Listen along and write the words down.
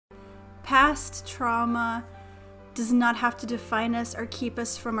Past trauma does not have to define us or keep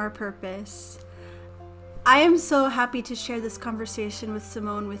us from our purpose. I am so happy to share this conversation with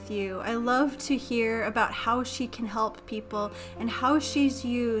Simone with you. I love to hear about how she can help people and how she's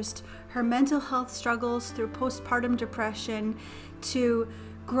used her mental health struggles through postpartum depression to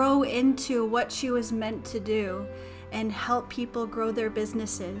grow into what she was meant to do and help people grow their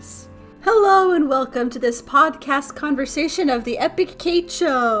businesses. Hello and welcome to this podcast conversation of the Epic Kate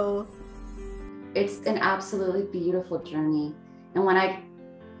Show. It's an absolutely beautiful journey. And when I,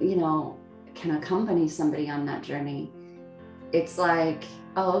 can accompany somebody on that journey, it's like,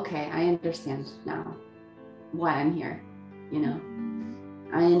 oh, okay, I understand now why I'm here.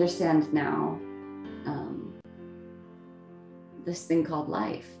 I understand now this thing called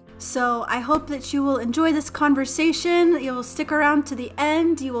life. So I hope that you will enjoy this conversation. You will stick around to the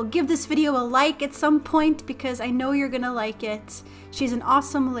end. You will give this video a like at some point because I know you're gonna like it. She's an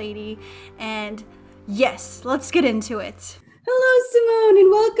awesome lady. And yes, let's get into it. Hello, Simone,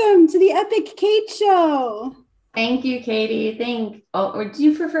 and welcome to the Epic Kate Show. Thank you, Katie. Or do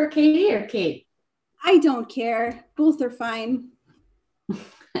you prefer Katie or Kate? I don't care. Both are fine.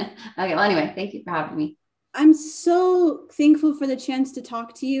 Okay, well, anyway, thank you for having me. I'm so thankful for the chance to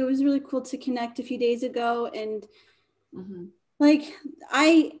talk to you. It was really cool to connect a few days ago. And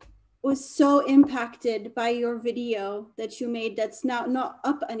I was so impacted by your video that you made that's now not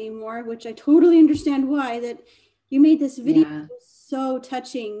up anymore, which I totally understand why, that you made this video. Yeah. So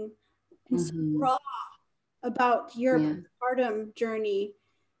touching and so raw about your postpartum journey.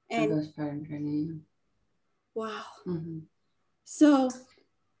 And postpartum journey. Wow. So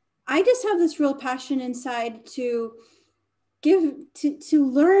I just have this real passion inside to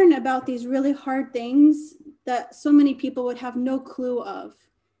learn about these really hard things that so many people would have no clue of.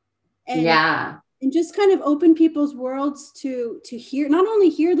 And just kind of open people's worlds to hear, not only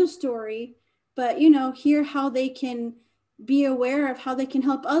hear the story, but, hear how they can be aware of how they can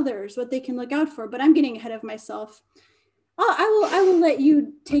help others, what they can look out for. But I'm getting ahead of myself. I will let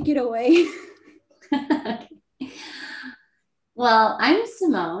you take it away. Well, I'm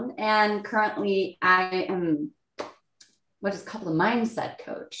Simone, and currently I am what is called a mindset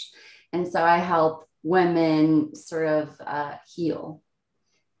coach. And so I help women sort of heal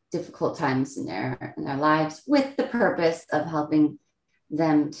difficult times in their lives with the purpose of helping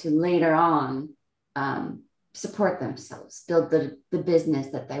them to later on support themselves, build the business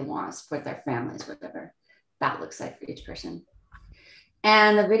that they want, support their families, whatever that looks like for each person.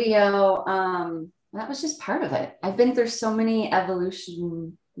 And the video, that was just part of it. I've been through so many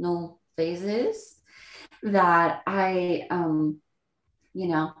evolutional phases that I,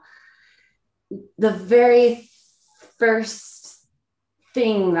 the very first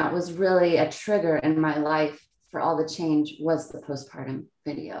thing that was really a trigger in my life for all the change was the postpartum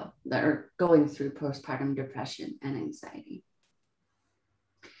video, or going through postpartum depression and anxiety.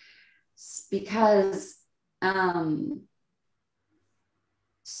 Because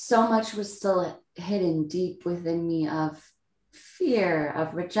so much was still hidden deep within me of fear,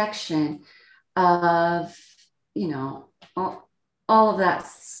 of rejection, of, all of that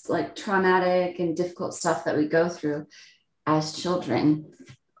like traumatic and difficult stuff that we go through as children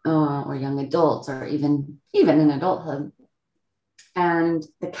or young adults, or even in adulthood. And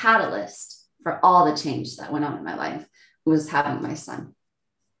the catalyst for all the change that went on in my life was having my son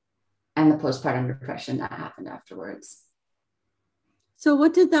and the postpartum depression that happened afterwards. So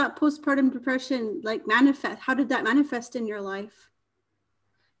what did that postpartum depression manifest? How did that manifest in your life?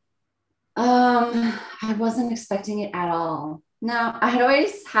 I wasn't expecting it at all. Now, I had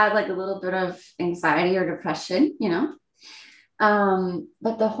always had a little bit of anxiety or depression,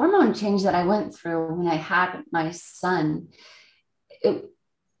 but the hormone change that I went through when I had my son, it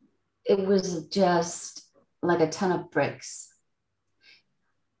was just like a ton of bricks.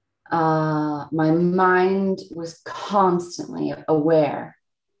 My mind was constantly aware,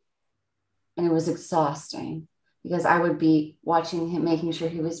 and it was exhausting because I would be watching him, making sure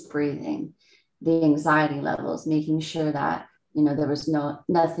he was breathing, the anxiety levels, making sure that, there was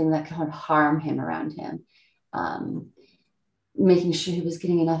nothing that could harm him around him, making sure he was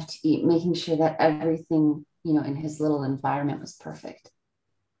getting enough to eat, making sure that everything, in his little environment was perfect.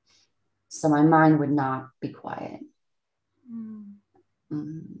 So my mind would not be quiet.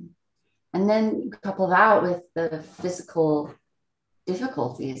 And then couple that with the physical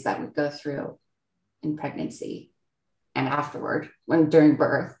difficulties that we go through in pregnancy and afterward, during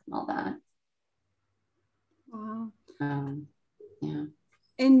birth and all that. Wow. Yeah.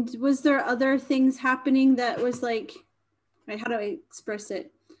 And was there other things happening that was how do I express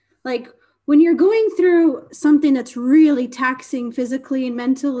it? when you're going through something that's really taxing physically and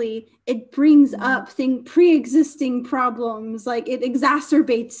mentally, it brings up pre-existing problems, like it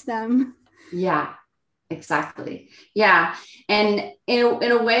exacerbates them. Yeah, exactly. Yeah. And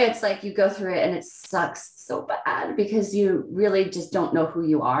in a way, it's like you go through it and it sucks so bad because you really just don't know who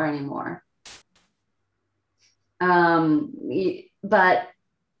you are anymore. But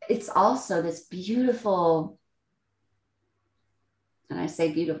it's also this beautiful, and I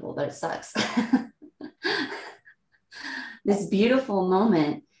say beautiful, but it sucks. This beautiful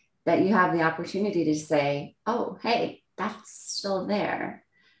moment that you have the opportunity to say, oh, hey, that's still there.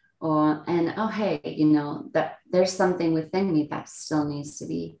 And oh, hey, that there's something within me that still needs to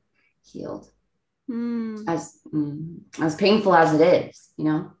be healed. As painful as it is.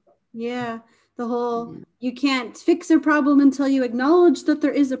 Yeah. The whole, you can't fix a problem until you acknowledge that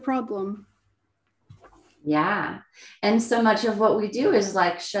there is a problem. Yeah. And so much of what we do is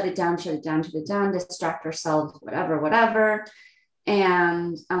like shut it down, distract ourselves, whatever.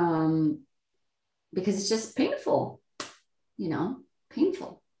 And because it's just painful,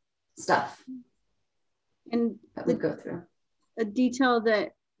 painful stuff and that we go through. A detail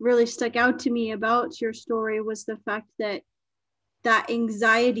that really stuck out to me about your story was the fact that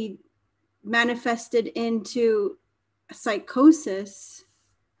anxiety manifested into psychosis.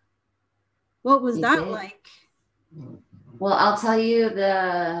 What was that like? Well, I'll tell you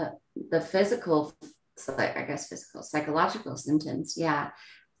the physical, psychological symptoms. Yeah.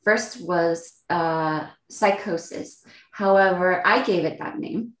 First was psychosis. However, I gave it that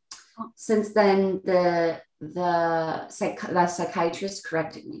name. Since then, the psychiatrist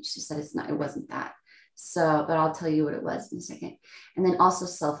corrected me. She said it wasn't that. So, but I'll tell you what it was in a second. And then also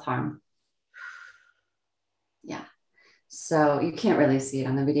self-harm. Yeah. So you can't really see it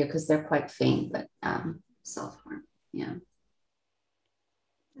on the video because they're quite faint, but self-harm. Yeah.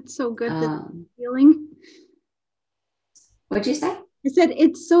 It's so good that it's healing. What'd you say? I said,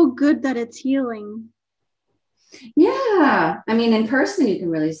 it's so good that it's healing. Yeah. I mean, in person, you can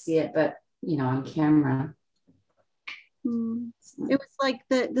really see it, but, on camera. It was like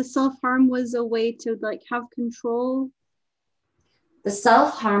the self-harm was a way to like have control. The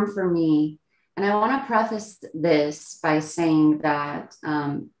self-harm for me, and I want to preface this by saying that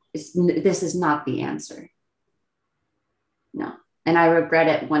this is not the answer. No. And I regret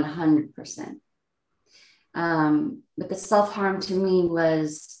it 100%. But the self-harm to me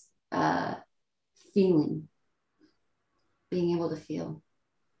was being able to feel.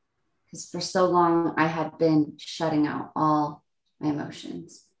 Because for so long, I had been shutting out all my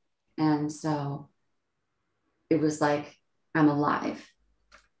emotions. And so it was like, I'm alive.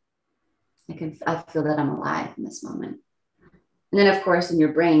 I feel that I'm alive in this moment. And then, of course, in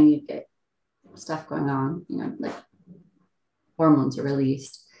your brain, you get stuff going on, like hormones are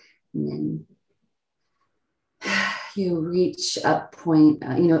released. And then you reach a point,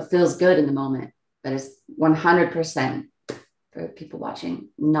 it feels good in the moment, but it's 100% for people watching,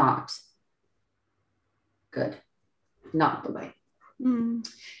 not good, not the way. And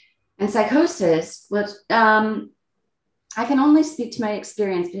psychosis, which I can only speak to my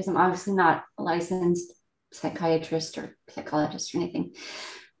experience because I'm obviously not a licensed psychiatrist or psychologist or anything.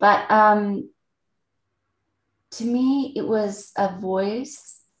 But to me, it was a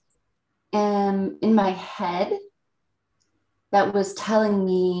voice in my head that was telling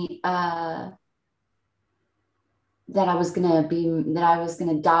me that I was going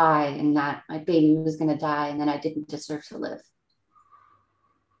to die and that my baby was going to die and that I didn't deserve to live.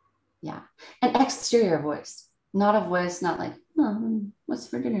 Yeah. An exterior voice, not a voice, not like, oh, what's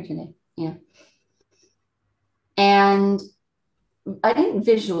for dinner today? Yeah. And I didn't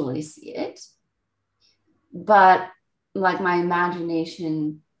visually see it, but like my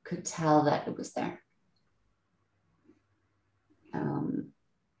imagination could tell that it was there.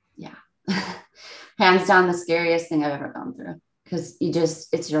 Yeah. Hands down the scariest thing I've ever gone through, because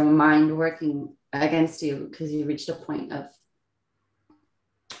it's your mind working against you because you reached a point of,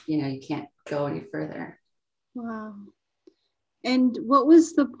 you can't go any further. Wow. And what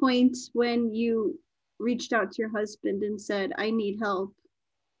was the point when you reached out to your husband and said, I need help?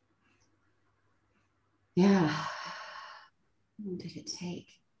 Yeah. How long did it take?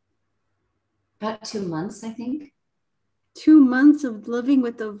 About 2 months, I think. 2 months of living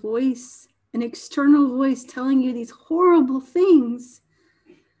with a voice, an external voice telling you these horrible things.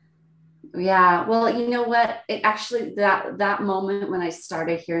 Yeah. Well, you know what? It actually, that moment when I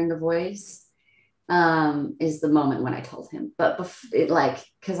started hearing the voice is the moment when I told him. But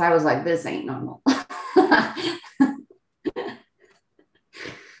because I was like, this ain't normal.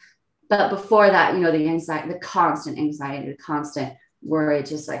 But before that, the anxiety, the constant anxiety, the constant worry,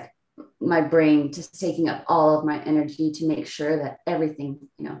 just like my brain just taking up all of my energy to make sure that everything,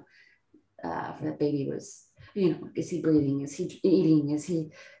 for the baby was, is he breathing? Is he eating? Is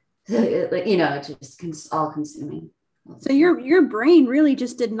he, just all consuming. So your brain really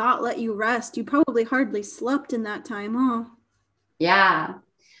just did not let you rest. You probably hardly slept in that time, huh? Yeah.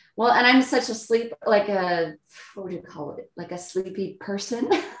 Well, and I'm such what would you call it? Like a sleepy person.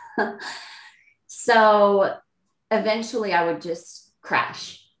 So eventually I would just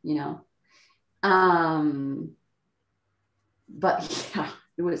crash, but yeah,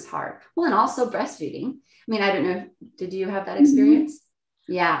 it was hard. Well, and also breastfeeding. I mean, I don't know. Did you have that experience?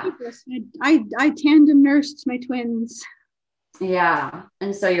 Mm-hmm. Yeah. I tandem nursed my twins. Yeah.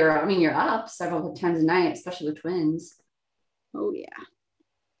 And so you're up several times a night, especially with twins. Oh yeah.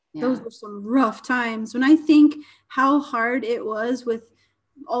 Those were some rough times. When I think how hard it was with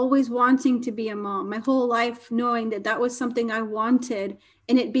always wanting to be a mom, my whole life knowing that was something I wanted,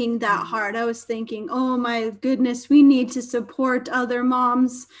 and it being that hard, I was thinking, oh my goodness, we need to support other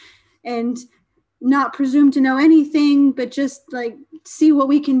moms and not presume to know anything, but just like see what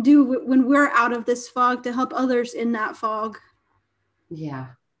we can do when we're out of this fog to help others in that fog. Yeah,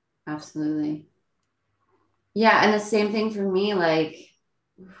 absolutely. Yeah. And the same thing for me, I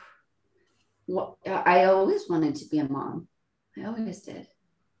always wanted to be a mom. I always did.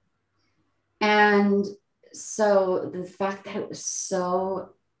 And so the fact that it was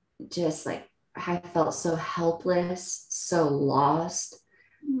so just like, I felt so helpless, so lost,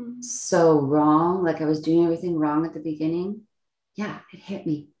 so wrong. Like I was doing everything wrong at the beginning. Yeah, it hit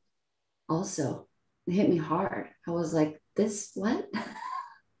me also. It hit me hard. I was like, what?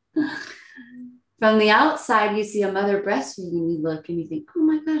 From the outside, you see a mother breastfeeding, you look and you think, oh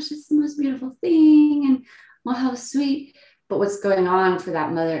my gosh, it's the most beautiful thing. And well, how sweet. But what's going on for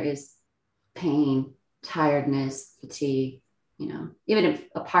that mother is pain, tiredness, fatigue, even if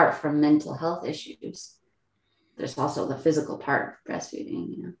apart from mental health issues, there's also the physical part of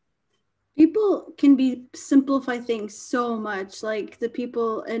breastfeeding, People can simplify things so much, like the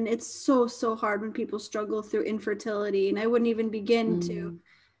people, and it's so hard when people struggle through infertility, and I wouldn't even begin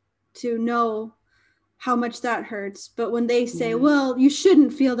to know how much that hurts. But when they say, well, you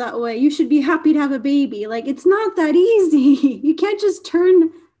shouldn't feel that way, you should be happy to have a baby, like it's not that easy. You can't just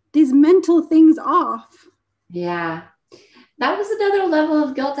turn these mental things off. Yeah, that was another level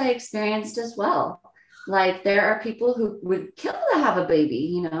of guilt I experienced as well. Like there are people who would kill to have a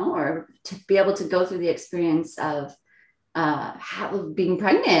baby, or to be able to go through the experience of being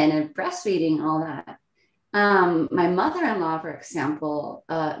pregnant and breastfeeding, all that. My mother-in-law, for example,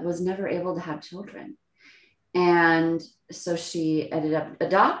 was never able to have children. And so she ended up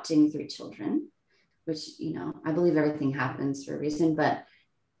adopting 3 children, which, I believe everything happens for a reason, but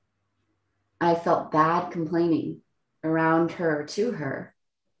I felt bad complaining around her, to her,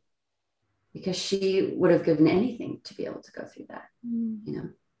 because she would have given anything to be able to go through that,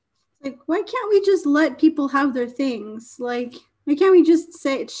 Like, why can't we just let people have their things? Like, why can't we just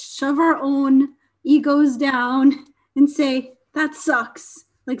shove our own egos down and say, that sucks?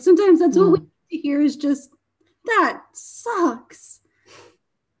 Like, sometimes that's what we need to hear is just, that sucks.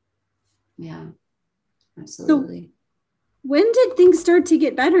 Yeah, absolutely. So, when did things start to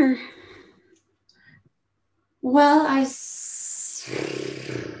get better? Well, I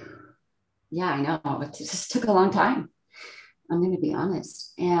know. It just took a long time. I'm going to be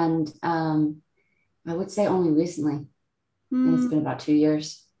honest. And I would say only recently. And it's been about 2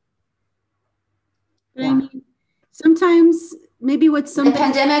 years. But I mean, sometimes maybe the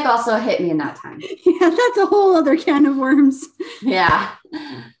pandemic also hit me in that time. Yeah, that's a whole other can of worms. Yeah.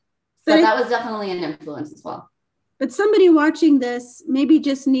 So that was definitely an influence as well. But somebody watching this maybe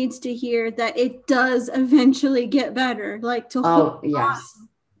just needs to hear that it does eventually get better. Like to hold yes. On.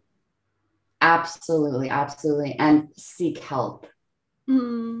 Absolutely. Absolutely. And seek help.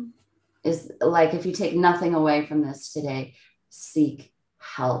 Is like, if you take nothing away from this today, seek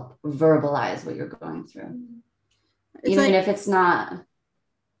help, verbalize what you're going through. Even if it's not,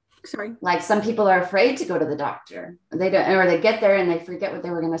 like some people are afraid to go to the doctor. They don't, or they get there and they forget what they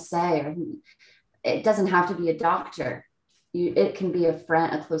were going to say. Or it doesn't have to be a doctor. It can be a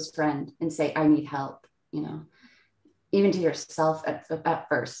friend, a close friend, and say, I need help, even to yourself at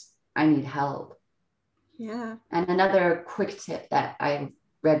first, I need help. Yeah. And another quick tip that I've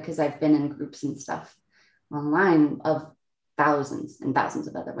read, because I've been in groups and stuff online of thousands and thousands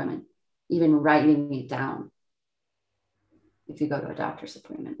of other women, even writing it down. If you go to a doctor's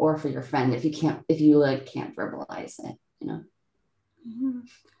appointment, or for your friend, if you can't verbalize it,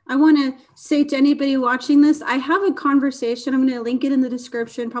 I want to say to anybody watching this, I have a conversation. I'm going to link it in the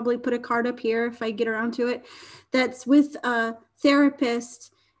description, probably put a card up here if I get around to it. That's with a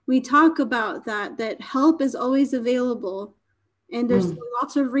therapist. we talk about that help is always available. And there's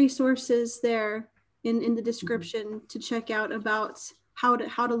lots of resources there in the description to check out about how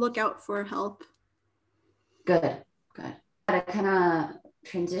to look out for help. Good. To kind of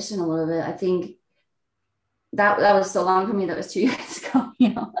transition a little bit, I think that was so long for me. That was 2 years ago,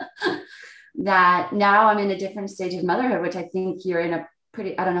 that now I'm in a different stage of motherhood, which I think you're in a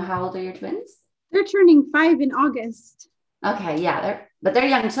pretty, I don't know, how old are your twins? They're turning 5 in August. Okay. Yeah. They're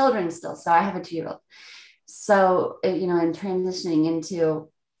young children still. So I have a 2-year-old. So, in transitioning into,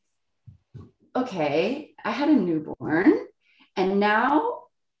 okay, I had a newborn and now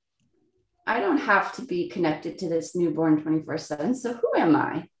I don't have to be connected to this newborn 24/7. So who am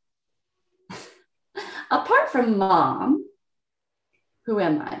I? Apart from mom, who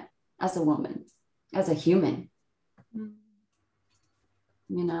am I as a woman, as a human?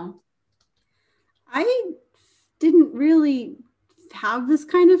 I didn't really have this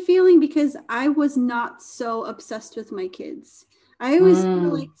kind of feeling because I was not so obsessed with my kids. I always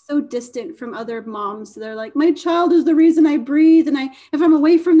feel like so distant from other moms. They're like, my child is the reason I breathe. And if I'm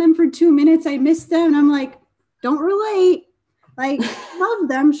away from them for 2 minutes, I miss them. And I'm like, don't relate. Like, love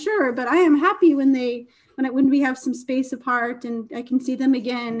them, sure. But I am happy when we have some space apart and I can see them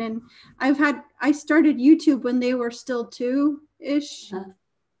again. And I started YouTube when they were still 2-ish.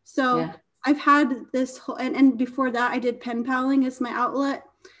 So yeah. I've had this whole, and before that I did pen paling as my outlet.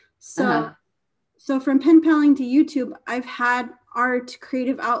 So from pen paling to YouTube, I've had art,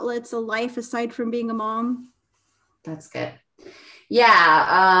 creative outlets, a life aside from being a mom. That's good.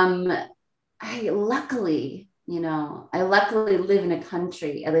 Yeah. I luckily live in a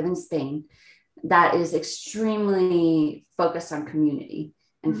country, I live in Spain, that is extremely focused on community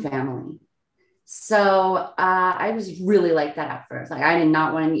and family. So I was really like that at first. Like I did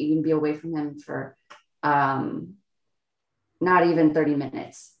not want to even be away from him for not even 30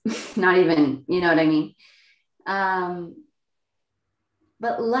 minutes, not even, you know what I mean?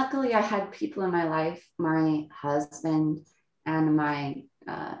 But luckily I had people in my life, my husband and my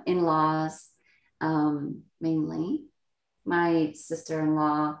in-laws, mainly my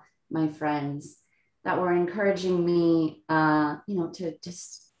sister-in-law, my friends, that were encouraging me, to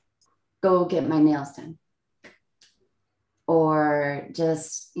just go get my nails done. Or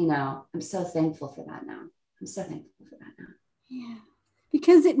just, I'm so thankful for that now. Yeah.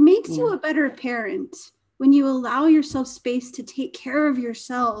 Because it makes you a better parent when you allow yourself space to take care of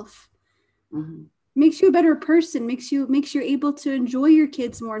yourself. Makes you a better person, makes you able to enjoy your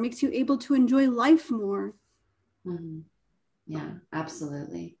kids more, makes you able to enjoy life more. Yeah,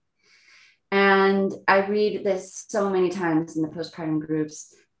 absolutely. And I read this so many times in the postpartum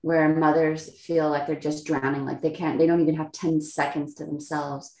groups where mothers feel like they're just drowning, like they don't even have 10 seconds to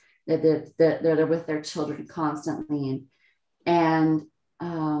themselves. They're with their children constantly. And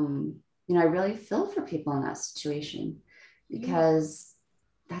I really feel for people in that situation because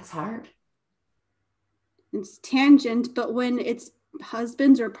that's hard. It's tangent, but when it's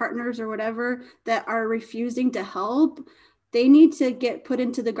husbands or partners or whatever that are refusing to help, they need to get put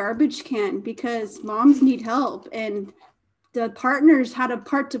into the garbage can because moms need help and the partners had a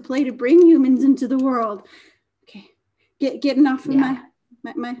part to play to bring humans into the world. Okay, getting off of my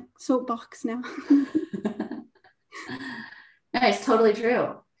soapbox now. No, it's totally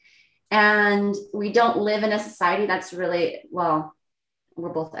true. And we don't live in a society that's really, well, we're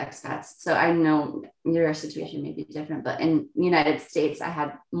both expats, so I know your situation may be different, but in the United States, I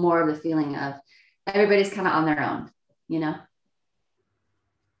had more of the feeling of everybody's kind of on their own,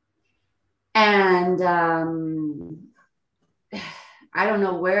 and I don't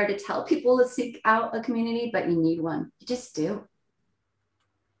know where to tell people to seek out a community, but you need one. You just do.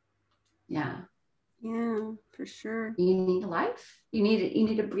 Yeah, for sure. You need a life. You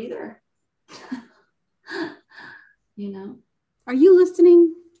need a breather. Are you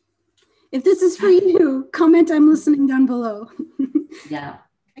listening? If this is for you, comment I'm listening down below. Yeah.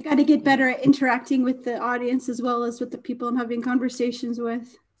 I got to get better at interacting with the audience as well as with the people I'm having conversations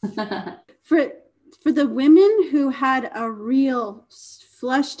with. For the women who had a real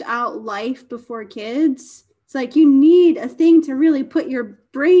fleshed out life before kids, it's like you need a thing to really put your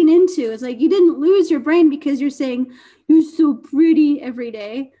brain into. It's like you didn't lose your brain because you're saying you're so pretty every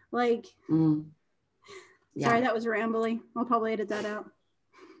day. Like, sorry, that was rambling. I'll probably edit that out.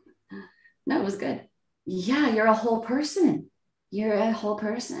 No, it was good. Yeah, you're a whole person.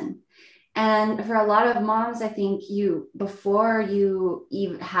 And for a lot of moms, I think before you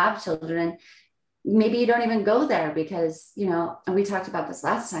even have children, maybe you don't even go there because, and we talked about this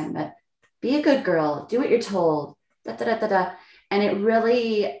last time, but be a good girl, do what you're told, And it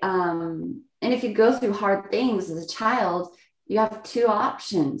really, and if you go through hard things as a child, you have two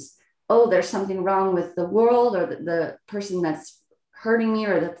options. Oh, there's something wrong with the world, or the person that's hurting me,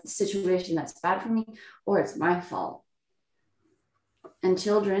 or the situation that's bad for me, or it's my fault. And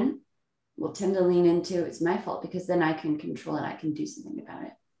children will tend to lean into it's my fault, because then I can control it. I can do something about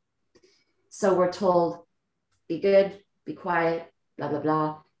it. So we're told, be good, be quiet, blah, blah,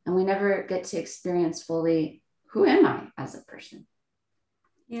 blah. And we never get to experience fully, who am I as a person?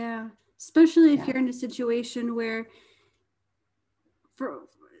 Yeah. Especially if you're in a situation where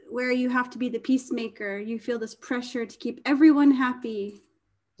you have to be the peacemaker, you feel this pressure to keep everyone happy.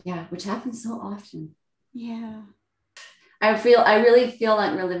 Yeah, which happens so often. Yeah. I really feel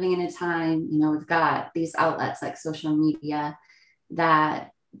like we're living in a time, we've got these outlets like social media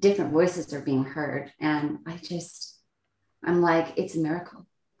that different voices are being heard. And I'm like, it's a miracle.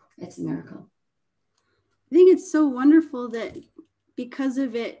 It's a miracle. I think it's so wonderful that because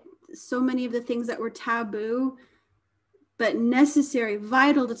of it, so many of the things that were taboo, but necessary,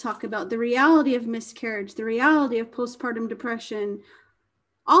 vital to talk about, the reality of miscarriage, the reality of postpartum depression,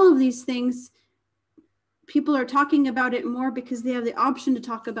 all of these things, people are talking about it more because they have the option to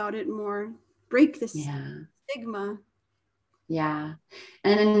talk about it more, break this stigma. Yeah.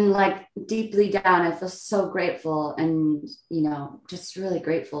 And then, like, deeply down, I feel so grateful and, just really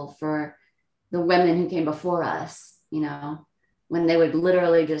grateful for the women who came before us, when they would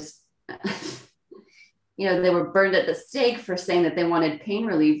literally just, they were burned at the stake for saying that they wanted pain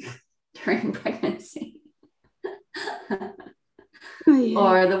relief during pregnancy. Oh, yeah.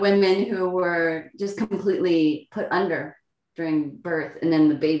 Or the women who were just completely put under during birth and then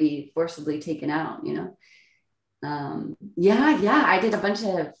the baby forcibly taken out, I did a bunch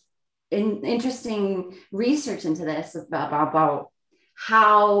of interesting research into this about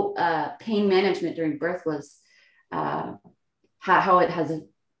how pain management during birth was, how it has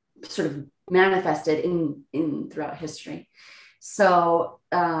sort of manifested in throughout history. So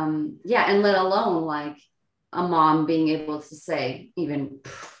and let alone like a mom being able to say, even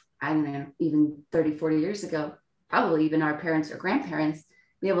 30, 40 years ago, probably even our parents or grandparents,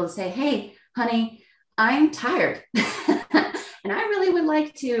 be able to say, hey, honey, I'm tired. And I really would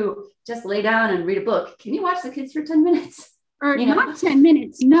like to just lay down and read a book. Can you watch the kids for 10 minutes? Or not 10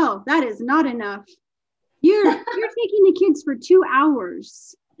 minutes. No, that is not enough. You're taking the kids for 2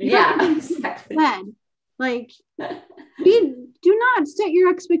 hours. Exactly. Like, we do not set your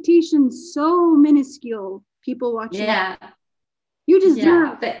expectations so minuscule, people watching. Yeah. You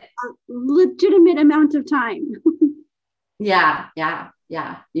deserve a legitimate amount of time. Yeah.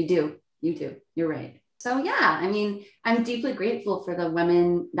 You do. You're right. So I'm deeply grateful for the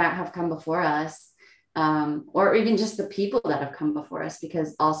women that have come before us, or even just the people that have come before us,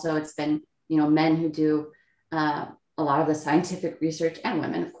 because also it's been, men who do a lot of the scientific research, and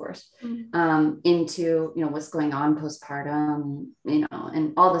women, of course, into, what's going on postpartum,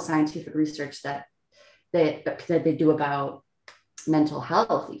 and all the scientific research that they do about mental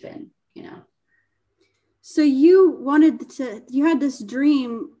health, even, So you had this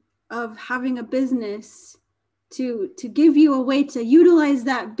dream of having a business to give you a way to utilize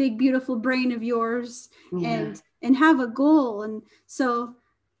that big, beautiful brain of yours and have a goal. And so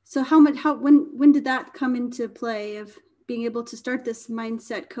when did that come into play, of being able to start this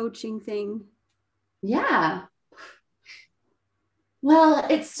mindset coaching thing? Yeah. Well,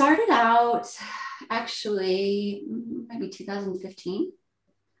 it started out actually maybe 2015.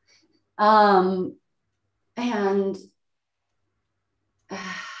 And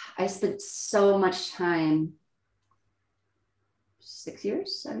I spent so much time, 7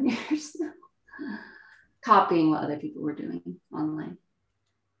 years now, copying what other people were doing online.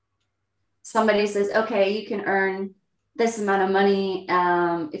 Somebody says, okay, you can earn this amount of money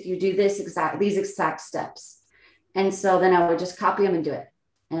if you do these exact steps. And so then I would just copy them and do it,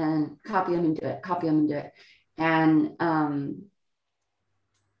 and copy them and do it, copy them and do it. And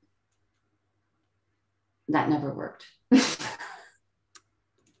that never worked.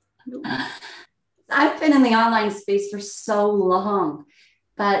 I've been in the online space for so long,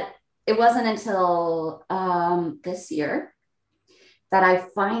 but it wasn't until this year that I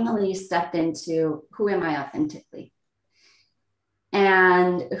finally stepped into, who am I authentically?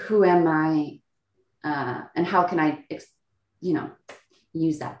 And who am I? And how can I,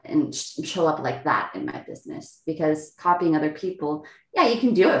 use that and show up like that in my business? Because copying other people, you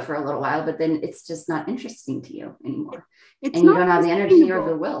can do it for a little while, but then it's just not interesting to you anymore. And you don't have the energy or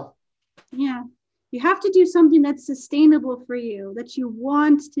the will. Yeah. You have to do something that's sustainable for you, that you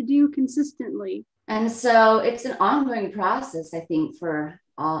want to do consistently. And so it's an ongoing process, I think, for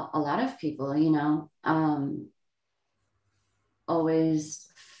a lot of people, always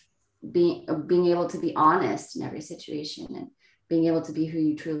being able to be honest in every situation, being able to be who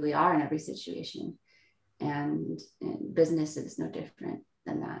you truly are in every situation. And business is no different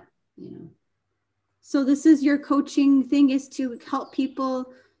than that, you know. So this is your coaching thing, is to help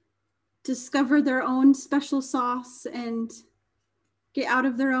people discover their own special sauce and get out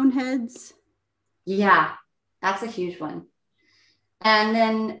of their own heads. Yeah, that's a huge one. And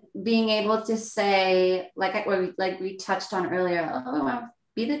then being able to say, like we touched on earlier, oh, well,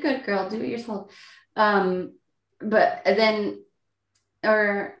 be the good girl, do what you're told. But then,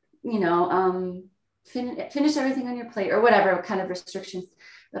 or, you know, finish everything on your plate or whatever kind of restrictions,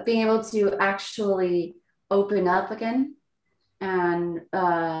 but being able to actually open up again and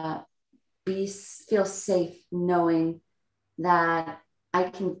feel safe knowing that I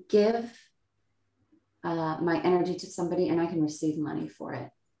can give my energy to somebody and I can receive money for it.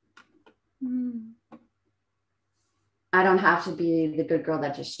 I don't have to be the good girl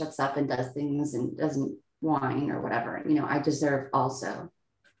that just shuts up and does things and doesn't whine or whatever. You know, I deserve also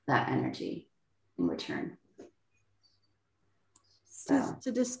that energy in return. So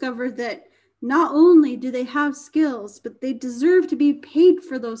to discover that not only do they have skills, but they deserve to be paid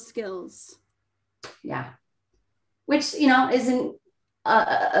for those skills. Yeah. Which, you know, isn't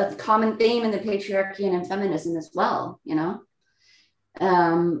a common theme in the patriarchy and in feminism as well, you know,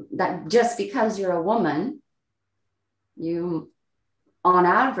 that just because you're a woman, you on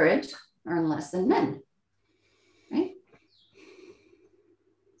average earn less than men, right?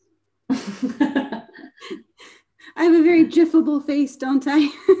 I have a very gifable face, don't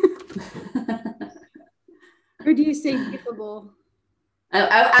I? Or do you say gifable?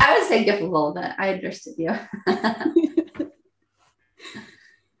 I would say gifable, but I understood you.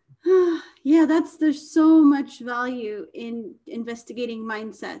 Yeah, there's so much value in investigating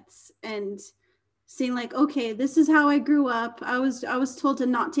mindsets and saying like, okay, this is how I grew up. I was told to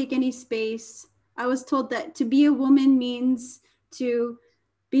not take any space. I was told that to be a woman means to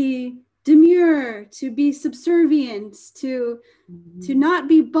be demure, to be subservient, to not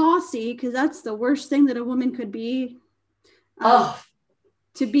be bossy, because that's the worst thing that a woman could be.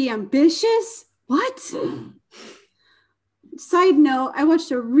 To be ambitious? What? Side note, I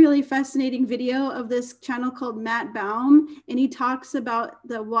watched a really fascinating video of this channel called Matt Baum, and he talks about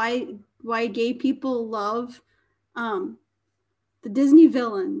why gay people love the Disney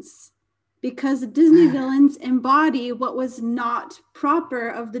villains, because the Disney villains embody what was not proper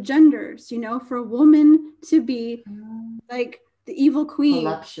of the genders, you know, for a woman to be like the evil queen.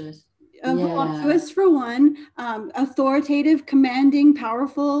 Voluptuous. Voluptuous for one, authoritative, commanding,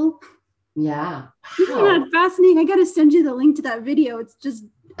 powerful. Yeah. Isn't that fascinating? I got to send you the link to that video. It's just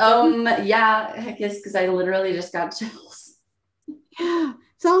yeah, I guess because I literally just got chills. Yeah,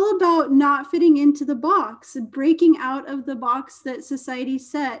 it's all about not fitting into the box, breaking out of the box that society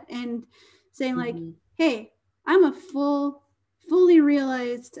set, and saying like, hey, I'm a fully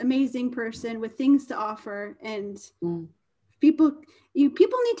realized, amazing person with things to offer, and people need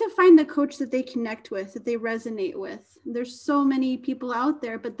to find the coach that they connect with, that they resonate with. There's so many people out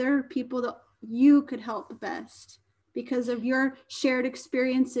there, but there are people that you could help best because of your shared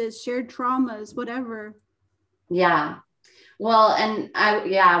experiences, shared traumas, whatever. Yeah. Well, and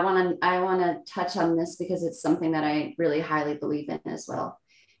I want to touch on this because it's something that I really highly believe in as well.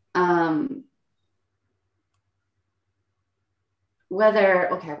 I'm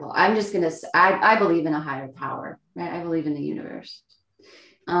just going to say, I believe in a higher power, right? I believe in the universe.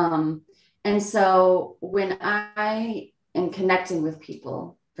 And so when I am connecting with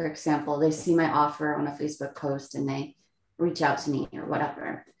people, for example, they see my offer on a Facebook post and they reach out to me or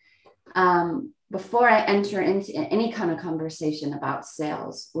whatever. Before I enter into any kind of conversation about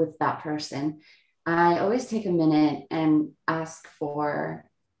sales with that person, I always take a minute and ask for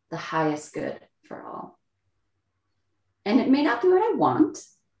the highest good for all. And it may not be what I want.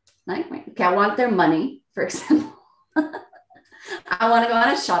 Like, okay, I want their money, for example. I want to go on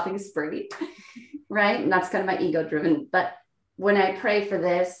a shopping spree, right? And that's kind of my ego driven. But when I pray for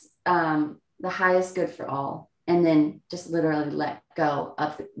this, the highest good for all, and then just literally let go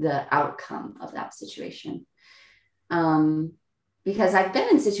of the outcome of that situation. Because I've been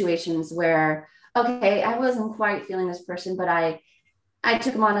in situations where, okay, I wasn't quite feeling this person, but I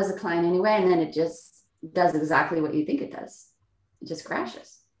took them on as a client anyway, and then it just does exactly what you think it does. It just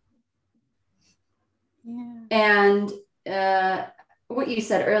crashes. Yeah. And what you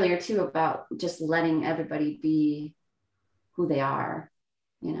said earlier too about just letting everybody be who they are,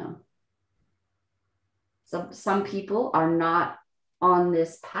 you know. So some people are not on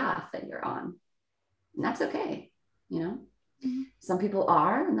this path that you're on, and that's okay, you know. Some people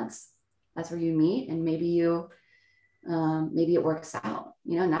are, and that's where you meet, and maybe it works out,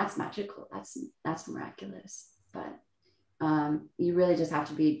 you know, and that's magical. That's miraculous. But you really just have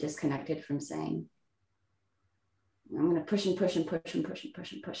to be disconnected from saying, I'm going to push and push and push and push and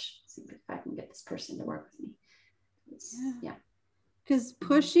push and push. See if I can get this person to work with me. Yeah. Because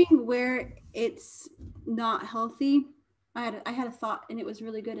pushing where it's not healthy, I had a thought and it was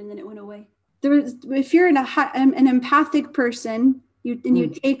really good and then it went away. If you're an empathic person, you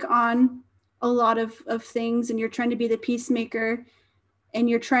take on a lot of things and you're trying to be the peacemaker and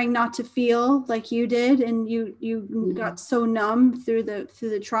you're trying not to feel like you did, and you got so numb through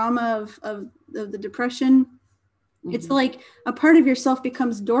the trauma of the depression. It's like a part of yourself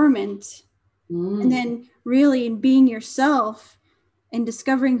becomes dormant. And then really being yourself and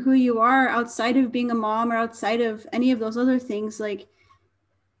discovering who you are outside of being a mom or outside of any of those other things, like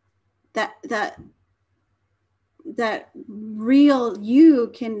that real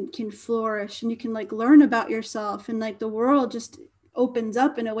you can flourish, and you can like learn about yourself, and like the world just opens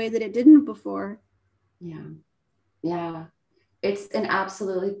up in a way that it didn't before. Yeah. It's an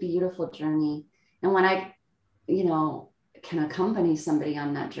absolutely beautiful journey. And when I, can accompany somebody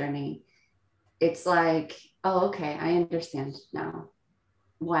on that journey, it's like, oh, okay, I understand now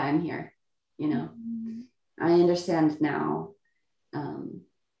why I'm here. I understand now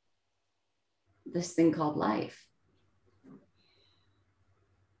this thing called life.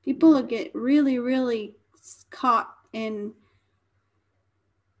 People get really, really caught in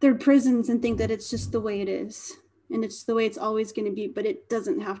their prisons and think that it's just the way it is and it's the way it's always going to be, but it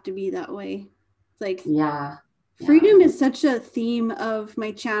doesn't have to be that way. It's like, freedom is such a theme of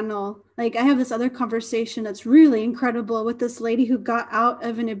my channel. Like I have this other conversation that's really incredible with this lady who got out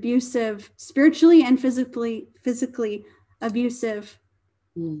of an abusive, spiritually and physically abusive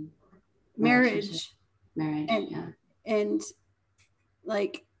marriage. And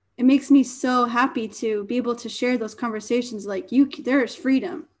like, it makes me so happy to be able to share those conversations. Like there's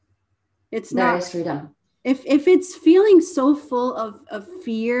freedom. There is freedom. If it's feeling so full of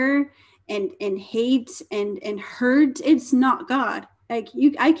fear and hate and hurt, it's not God. Like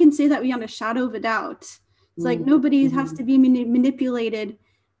I can say that beyond a shadow of a doubt. It's like nobody has to be manipulated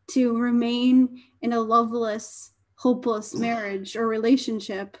to remain in a loveless, hopeless marriage or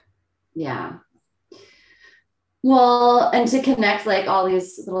relationship. Yeah. Well, and to connect like all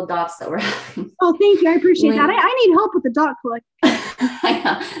these little dots that we're having. Oh, thank you. I appreciate that. I need help with the dot collection. I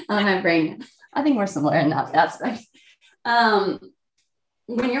know. My brain. I think we're similar in that aspect.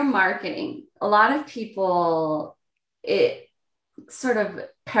 When you're marketing, a lot of people, it sort of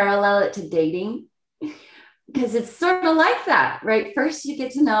parallel it to dating, because it's sort of like that, right? First, you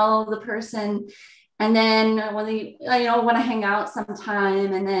get to know the person, and then when they, want to hang out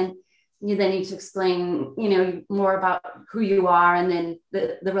sometime, and then you then need to explain, more about who you are, and then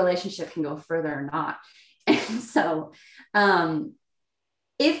the relationship can go further or not. And so,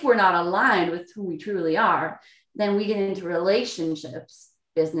 if we're not aligned with who we truly are, then we get into relationships,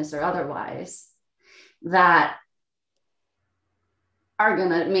 business or otherwise, that are going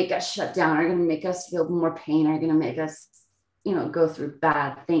to make us shut down, are going to make us feel more pain, are going to make us, go through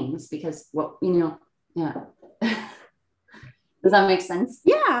bad things because Does that make sense?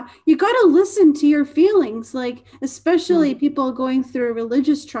 Yeah, you got to listen to your feelings. Like, especially people going through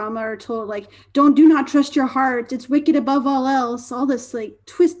religious trauma are told, like, do not trust your heart. It's wicked above all else. All this like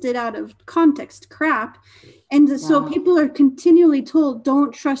twisted out of context crap. And so people are continually told,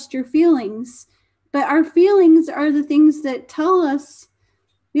 don't trust your feelings. But our feelings are the things that tell us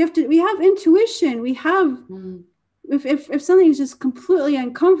we have intuition. We have, if something's just completely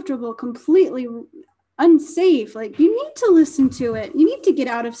uncomfortable, completely unsafe, like you need to listen to it. You need to get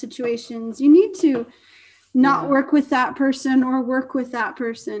out of situations. You need to not work with that person or work with that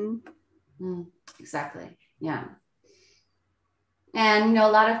person. Exactly. Yeah. And a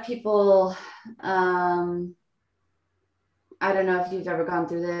lot of people, I don't know if you've ever gone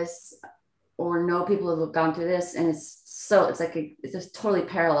through this or know people who have gone through this, and it's just totally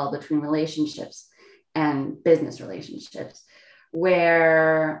parallel between relationships and business relationships,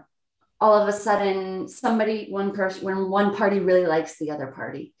 where all of a sudden when one party really likes the other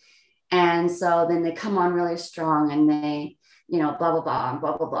party. And so then they come on really strong and they, blah, blah, blah,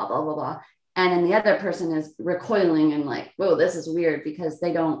 blah, blah, blah, blah, blah, blah. And then the other person is recoiling and like, whoa, this is weird, because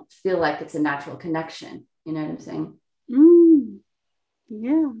they don't feel like it's a natural connection. You know what I'm saying?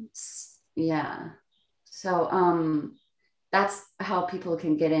 Yeah. Yeah. So that's how people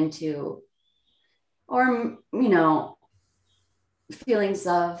can get into, or, feelings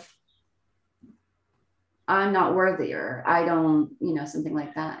of, I'm not worthy, or I don't, something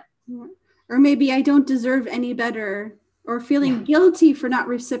like that. Or maybe I don't deserve any better, or feeling guilty for not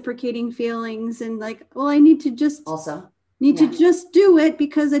reciprocating feelings, and like, well, I need to just to just do it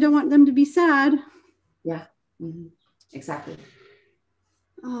because I don't want them to be sad. Yeah. Mm-hmm. exactly.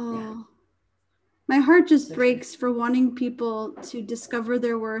 Oh, Yeah. my heart just breaks for wanting people to discover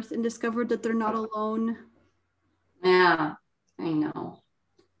their worth and discover that they're not alone. Yeah, I know.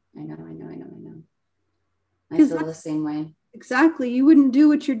 I feel the same way. Exactly. You wouldn't do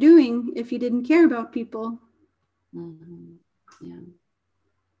what you're doing if you didn't care about people. Mm-hmm. Yeah.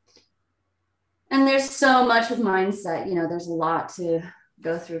 And there's so much with mindset, you know, there's a lot to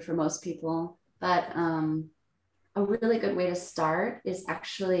go through for most people, but a really good way to start is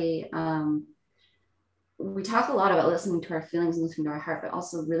actually, we talk a lot about listening to our feelings and listening to our heart, but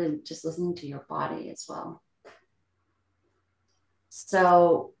also really just listening to your body as well.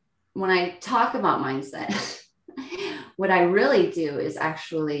 So when I talk about mindset, what I really do is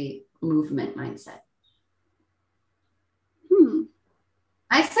actually movement mindset.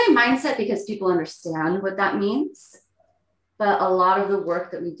 I say mindset because people understand what that means, but a lot of the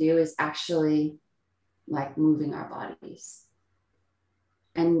work that we do is actually like moving our bodies.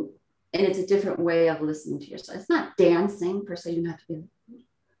 And it's a different way of listening to yourself. It's not dancing per se. You don't have to be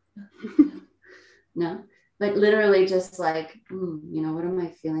no, but literally just like, you know, what am I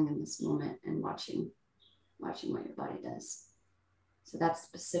feeling in this moment, and watching what your body does. So that's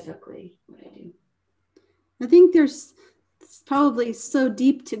specifically what I do. I think it's probably so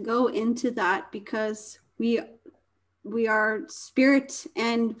deep to go into that because we are spirit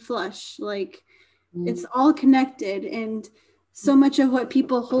and flesh, like it's all connected, and so much of what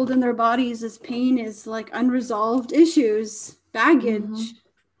people hold in their bodies as pain is like unresolved issues, baggage.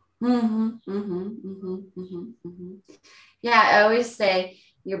 Yeah, I always say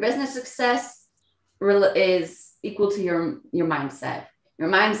your business success is equal to your mindset. Your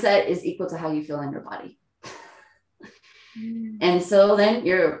mindset is equal to how you feel in your body. And so then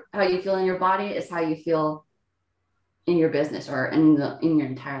how you feel in your body is how you feel in your business or in your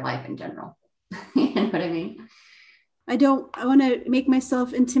entire life in general. You know what I mean? I want to make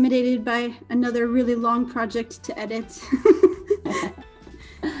myself intimidated by another really long project to edit.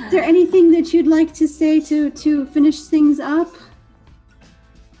 Is there anything that you'd like to say to finish things up?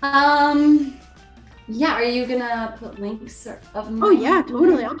 Yeah, are you gonna put links of mine? Oh yeah,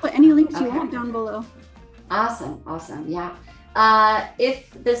 totally. I'll put any links you want down below. Awesome. Yeah.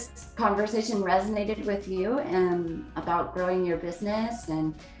 If this conversation resonated with you and about growing your business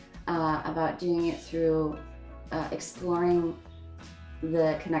and about doing it through exploring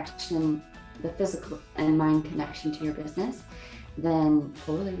the connection, the physical and mind connection to your business, then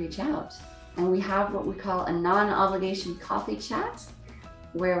totally reach out. And we have what we call a non-obligation coffee chat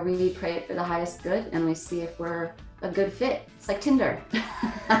where we pray for the highest good and we see if we're a good fit. It's like Tinder.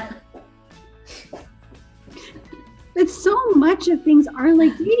 It's so much of things are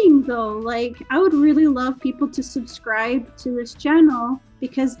like dating though. Like I would really love people to subscribe to this channel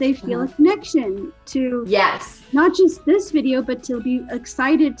because they feel a connection to not just this video, but to be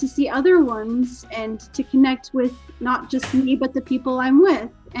excited to see other ones and to connect with not just me, but the people I'm with,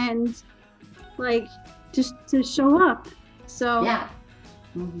 and like just to show up. So yeah.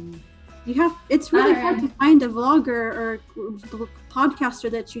 It's really hard to find a vlogger or podcaster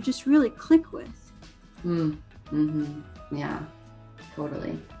that you just really click with. Yeah,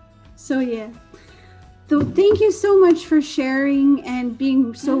 totally. So yeah. So thank you so much for sharing and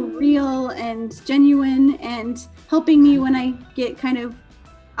being so real and genuine and helping me when I get kind of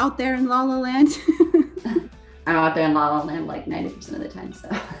out there in La La Land. I'm out there in La La Land like 90% of the time, so.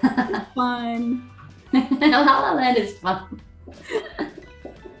 Fun. La La Land is fun.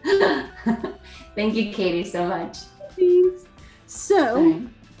 Thank you, Katie, so much. Thanks. So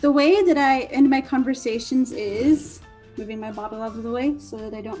the way that I end my conversations is moving my bottle out of the way so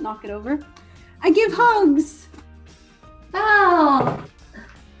that I don't knock it over. I give hugs. Oh.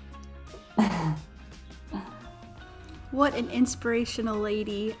 What an inspirational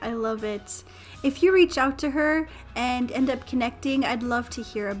lady. I love it. If you reach out to her and end up connecting, I'd love to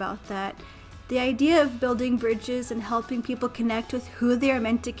hear about that. The idea of building bridges and helping people connect with who they are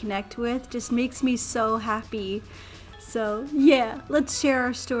meant to connect with just makes me so happy. So yeah, let's share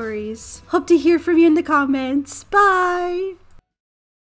our stories. Hope to hear from you in the comments. Bye!